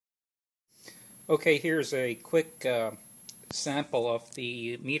Okay, here's a quick sample of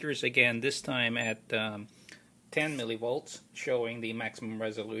the meters again, this time at 10 millivolts, showing the maximum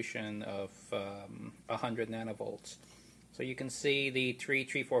resolution of 100 nanovolts. So you can see the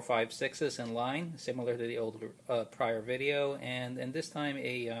 3456s in line, similar to the old prior video, and this time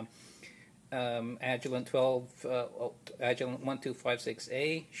a Agilent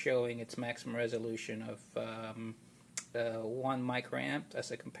 1256a showing its maximum resolution of 1 microamp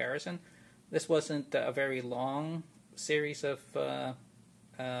as a comparison. This wasn't a very long series of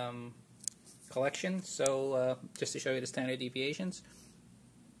collections, so just to show you the standard deviations.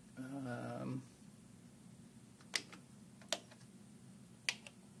 So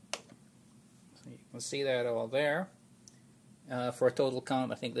you can see that all there. For a total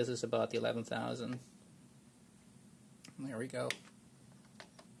count, I think this is about the 11,000. There we go.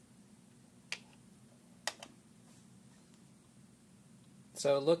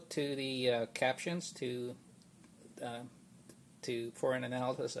 So look to the captions for an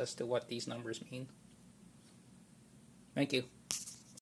analysis as to what these numbers mean. Thank you.